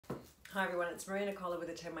Hi everyone, it's Nicola with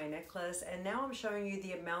a 10-way necklace, and now I'm showing you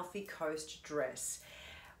the Amalfi Coast dress.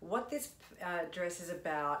 What this dress is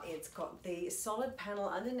about, it's got the solid panel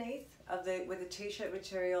underneath of with the t-shirt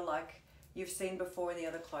material like you've seen before in the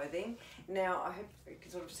other clothing. Now I hope you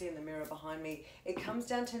can sort of see in the mirror behind me, it comes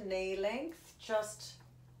down to knee length,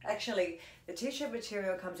 actually the t-shirt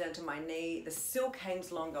material comes down to my knee, the silk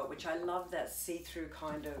hangs longer, which I love that see-through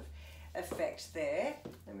kind of effect there.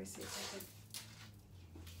 Let me see if I can.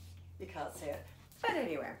 You can't see it, but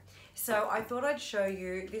anyway, so I thought I'd show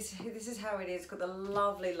you this is how it is. It's got the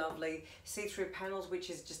lovely see-through panels, which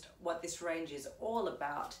is just what this range is all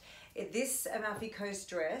about. This Amalfi Coast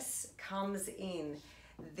dress comes in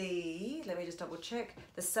the, let me just double check,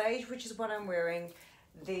 the sage, which is what I'm wearing,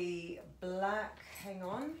 the black, hang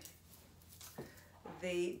on,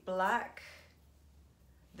 the black,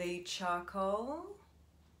 the charcoal,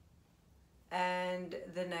 and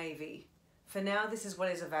the navy. For now, this is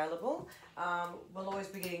what is available. We'll always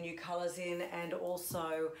be getting new colors in and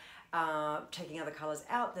also taking other colors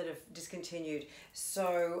out that have discontinued.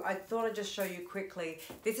 So I thought I'd just show you quickly.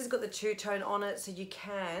 This has got the two-tone on it, so you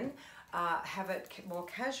can have it more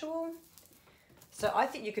casual. So I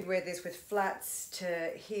think you could wear this with flats to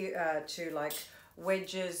here, to like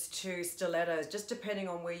wedges to stilettos, just depending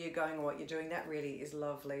on where you're going or what you're doing. That really is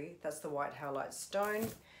lovely. That's the white howlite stone.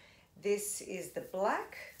 This is the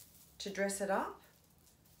black to dress it up,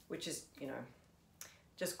 which is, you know,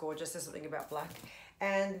 just gorgeous. There's something about black.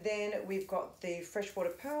 And then we've got the freshwater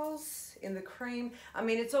pearls in the cream. I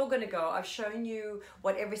mean, it's all gonna go. I've shown you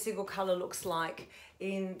what every single color looks like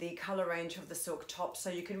in the color range of the silk top, so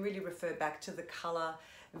you can really refer back to the color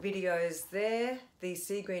videos there. The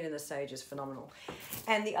sea green and the sage is phenomenal.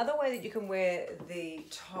 And the other way that you can wear the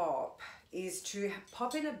top is to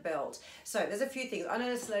pop in a belt. So there's a few things. I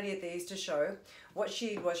noticed a lady at the Easter show, what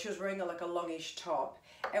she was wearing like a longish top,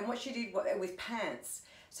 and what she did with pants,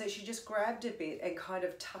 so she just grabbed a bit and kind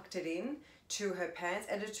of tucked it in to her pants,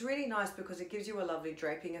 and it's really nice because it gives you a lovely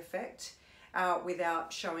draping effect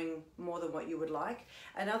without showing more than what you would like.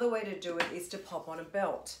 Another way to do it is to pop on a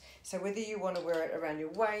belt. So whether you want to wear it around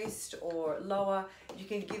your waist or lower, you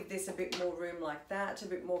can give this a bit more room like that, a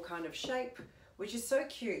bit more kind of shape, which is so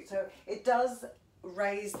cute. So it does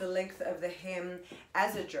raise the length of the hem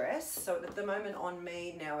as a dress. So at the moment on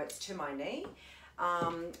me now it's to my knee.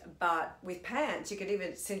 But with pants, you could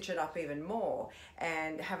even cinch it up even more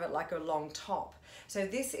and have it like a long top. So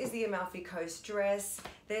this is the Amalfi Coast dress.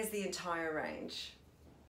 There's the entire range.